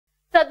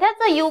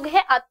सध्याचं युग हे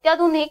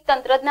अत्याधुनिक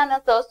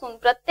तंत्रज्ञानाचं असून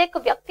प्रत्येक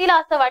व्यक्तीला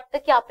असं वाटतं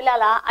की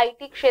आपल्याला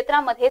आयटी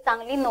क्षेत्रामध्ये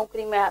चांगली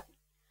नोकरी मिळावी।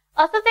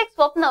 असंच एक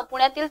स्वप्न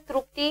पुण्यातील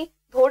तृप्ती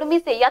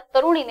धोडमिसे या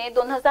तरुणीने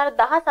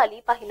 2010 साली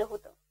पाहिलं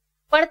होतं।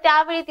 पण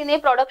त्यावेळी तिने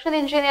प्रोडक्शन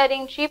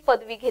इंजिनिअरिंगची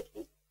पदवी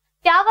घेतली।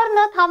 त्यावर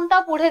न थांबता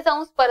पुढे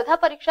जाऊन स्पर्धा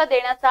परीक्षा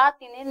देण्याचा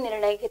तिने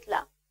निर्णय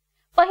घेतला।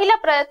 पहिल्या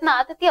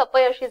प्रयत्नात ती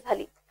अपयशी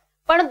झाली,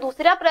 पण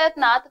दुसऱ्या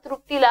प्रयत्नात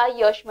तृप्तीला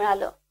यश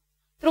मिळालं।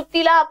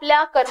 तृप्तीला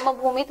आपल्या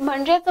कर्मभूमीत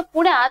म्हणजेच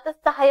पुण्यात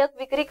सहाय्यक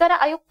विक्रीकर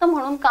आयुक्त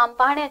म्हणून काम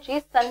पाहण्याची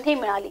संधी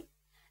मिळाली।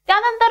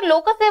 त्यानंतर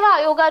लोकसेवा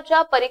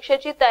आयोगाच्या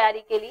परीक्षेची तयारी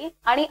केली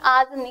आणि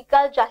आज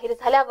निकाल जाहीर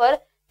झाल्यावर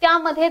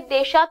त्यामध्ये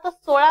देशात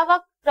 16वा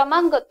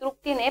क्रमांक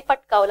तृप्तीने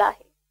पटकावला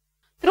आहे।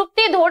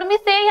 तृप्ती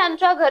धोडमिसे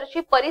यांच्या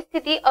घरची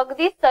परिस्थिती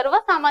अगदी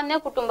सर्वसामान्य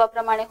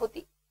कुटुंबाप्रमाणे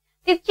होती।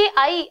 तिची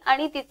आई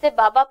आणि तिचे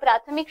बाबा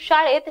प्राथमिक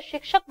शाळेत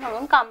शिक्षक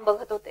म्हणून काम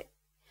बघत होते,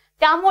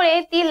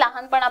 त्यामुळे ती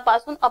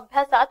लहानपणापासून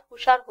अभ्यासात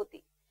हुशार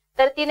होती।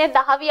 तर तिने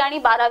 10वी आणि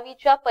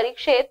 12वीच्या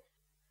परीक्षेत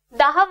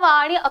 10वा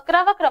आणि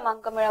 11वा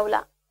क्रमांक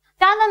मिळवला।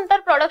 त्यानंतर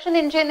प्रोडक्शन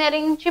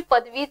इंजिनिअरिंगची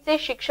पदवीचे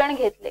शिक्षण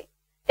घेतले।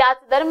 त्याच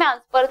दरम्यान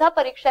स्पर्धा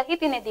परीक्षाही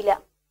तिने दिल्या।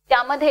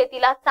 त्यामध्ये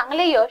तिला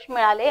चांगले यश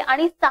मिळाले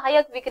आणि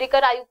सहाय्यक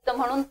विक्रीकर आयुक्त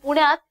म्हणून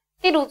पुण्यात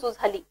ती रुजू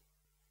झाली।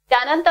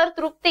 त्यानंतर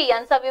तृप्ती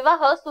यांचा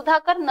विवाह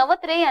सुधाकर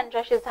नवत्रे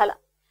यांच्याशी झाला।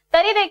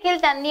 तरी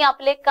देखील त्यांनी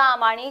आपले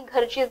काम आणि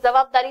घरची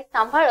जबाबदारी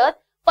सांभाळत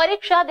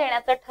परीक्षा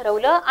देण्याचं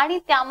ठरवलं आणि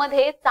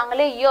त्यामध्ये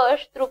चांगले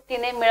यश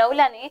तृप्तीने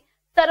मिळवल्याने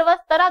सर्व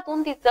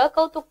स्तरातून तिचं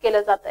कौतुक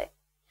केलं जातंय।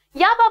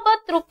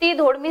 याबाबत तृप्ती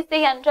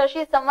धोडमिसे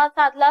यांच्याशी संवाद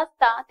साधला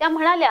असता त्या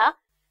म्हणाल्या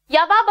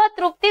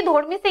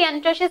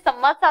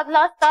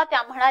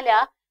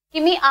की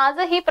मी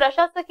आजही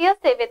प्रशासकीय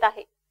सेवेत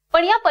आहे,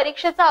 पण या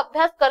परीक्षेचा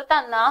अभ्यास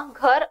करताना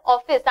घर,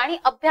 ऑफिस आणि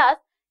अभ्यास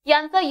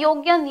यांचं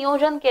योग्य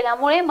नियोजन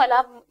केल्यामुळे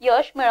मला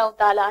यश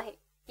मिळवता आलं आहे।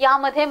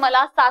 यामध्ये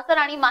मला सासर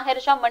आणि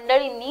माहेरच्या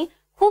मंडळींनी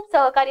खूप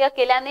सहकार्य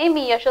केल्याने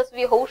मी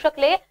यशस्वी होऊ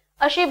शकले,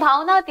 अशी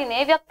भावना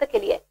तिने व्यक्त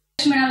केली आहे।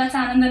 यश मिळाल्याचा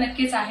आनंद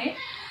नक्कीच आहे,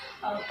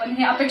 पण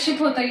हे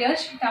अपेक्षित होतं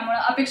यश, त्यामुळे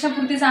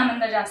अपेक्षापूर्तीचा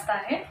आनंद जास्त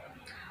आहे।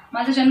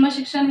 माझं जन्म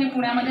शिक्षण हे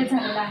पुण्यामध्ये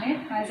झालेलं आहे।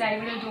 माझे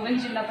आईवडील दोघेही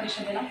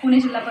पुणे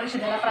जिल्हा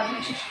परिषदेला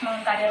प्राथमिक शिक्षक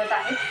म्हणून कार्यरत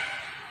आहेत।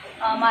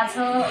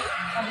 माझं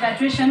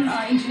ग्रॅज्युएशन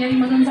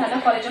इंजिनिअरिंगमधून झालं,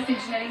 कॉलेज ऑफ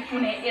इंजिनिअरिंग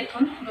पुणे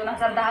येथून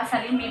 2010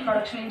 साली मी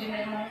प्रोडक्शन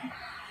इंजिनिअरिंग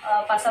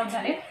म्हणून पासआउट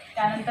झाले।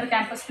 त्यानंतर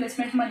कॅम्पस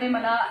प्लेसमेंटमध्ये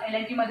मला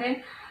LNT मध्ये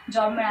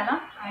जॉब मिळाला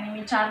आणि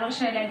मी 4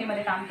 वर्ष LNT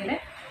मध्ये काम केले।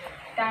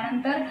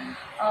 त्यानंतर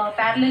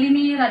पॅरलली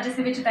मी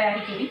राज्यसेवेची तयारी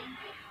केली।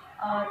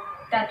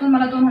 त्यातून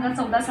मला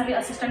 2014 साली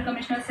असिस्टंट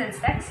कमिशनर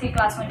सेल्स टॅक्स ही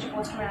क्लास 1ची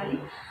पोस्ट मिळाली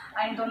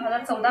आणि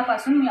 2014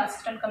 पासून मी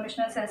असिस्टंट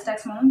कमिशनर सेल्स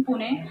टॅक्स म्हणून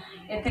पुणे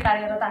येथे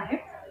कार्यरत आहे।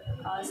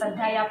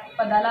 सध्या या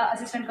पदाला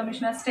assistant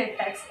commissioner state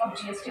tax of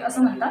GST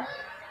असं म्हणतात।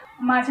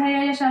 माझ्या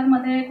या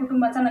यशामध्ये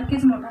कुटुंबाचा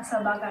नक्कीच मोठा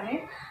सहभाग आहे।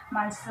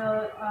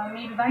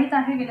 मी विवाहित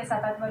आहे गेले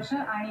 7-8 वर्ष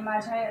आणि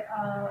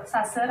माझ्या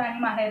सासर आणि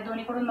माहेर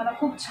दोन्हीकडून मला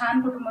खूप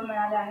छान कुटुंब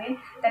मिळाले आहे।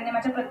 त्यांनी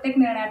माझ्या प्रत्येक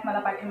निर्णयात मला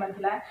पाठिंबा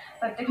दिला आहे,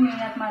 प्रत्येक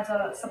निर्णयात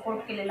माझं सपोर्ट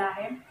केलेला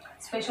आहे।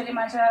 स्पेशली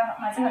माझे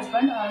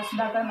हजबंड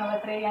सुधाकर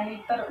नवत्रे यांनी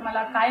तर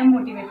मला कायम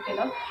मोटिवेट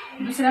केलं।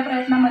 दुसऱ्या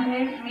प्रयत्नामध्ये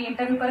मी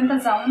इंटरव्ह्यूपर्यंत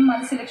जाऊन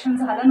माझं सिलेक्शन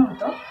झालं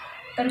नव्हतं,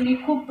 तर मी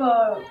खूप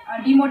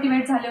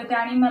डिमोटिवेट झाले होते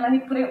आणि मला हे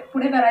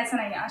पुढे करायचं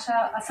नाही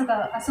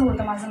असं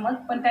होतं माझं मत।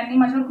 पण त्यांनी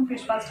माझ्यावर खूप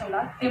विश्वास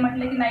ठेवला। ते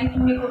म्हटले की नाही,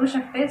 तू हे करू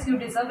शकतेस, you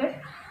deserve it,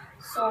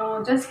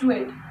 so just do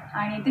it.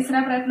 आणि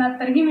तिसऱ्या प्रयत्नात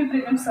तरीही मी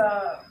प्रिलिम्स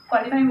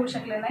क्वालिफाय होऊ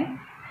शकले नाही,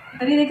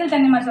 तरी देखील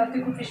त्यांनी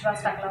माझ्यावरती खूप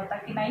विश्वास टाकला होता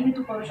की नाही, हे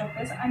तू करू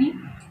शकतेस। आणि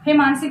हे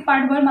मानसिक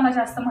पाठबळ मला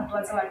जास्त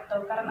महत्त्वाचं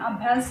वाटतं, कारण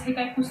अभ्यास हे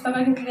काही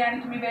पुस्तकं घेतली आणि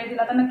तुम्ही वेळ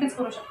दिला तर नक्कीच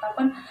करू शकता,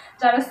 पण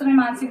ज्यावेळेस तुम्ही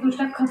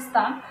मानसिकदृष्ट्या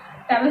खचता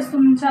त्यावेळेस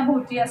तुमच्या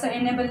भोवती असं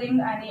एनेबलिंग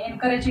आणि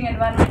एनकरेजिंग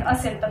एन्व्हायरमेंट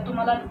असेल तर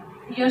तुम्हाला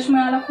यश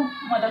मिळायला खूप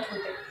मदत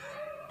होते।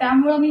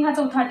 त्यामुळं मी हा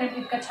 4था अटेम्प्ट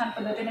इतक्या छान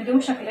पद्धतीने देऊ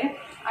शकले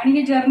आणि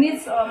ही जर्नी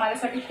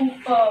माझ्यासाठी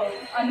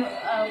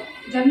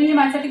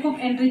खूप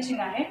एनरिचिंग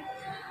आहे।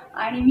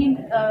 आणि मी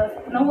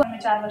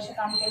 4 वर्ष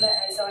काम केलं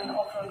ॲज अ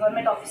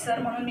गव्हर्नमेंट ऑफिसर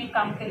म्हणून मी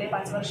काम केले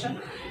 5 वर्ष।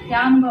 या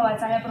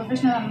अनुभवाचा, या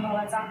प्रोफेशनल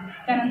अनुभवाचा,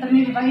 त्यानंतर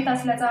मी विवाहित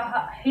असल्याचा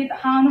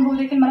हा अनुभव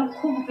देखील मला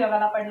खूप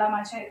उपयोगाला पडला।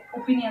 माझे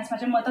ओपिनियन्स,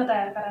 माझे मतं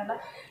तयार करायला,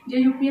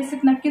 जे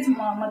UPSCत नक्कीच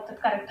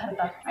मदतकारक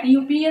ठरतात। आणि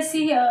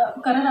UPSC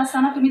करत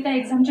असताना तुम्ही त्या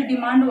एक्झामची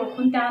डिमांड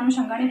ओळखून त्या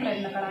अनुषंगाने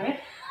प्रयत्न करावे।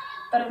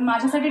 तर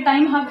माझ्यासाठी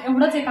टाईम हा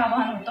एवढंच एक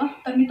आव्हान होतं,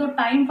 तर मी तो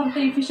टाईम फक्त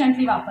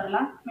इफिशियंटली वापरला।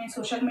 मी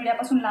सोशल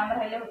मीडियापासून लांब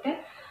राहिले होते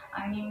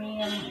आणि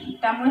मी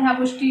त्यामुळे ह्या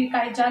गोष्टी,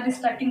 काही ज्या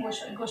डिस्ट्रॅक्टिंग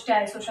गोष्टी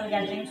आहेत, social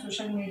gathering,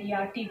 social media,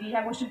 TV,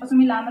 ह्या गोष्टींपासून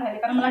मी लांब राहिले,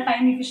 कारण मला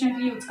टाईम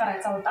इफिशियंटली यूज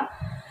करायचा होता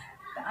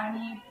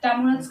आणि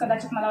त्यामुळेच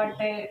कदाचित मला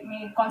वाटते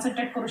मी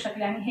कॉन्सन्ट्रेट करू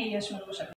शकले आणि हे यश मिळवू शकले।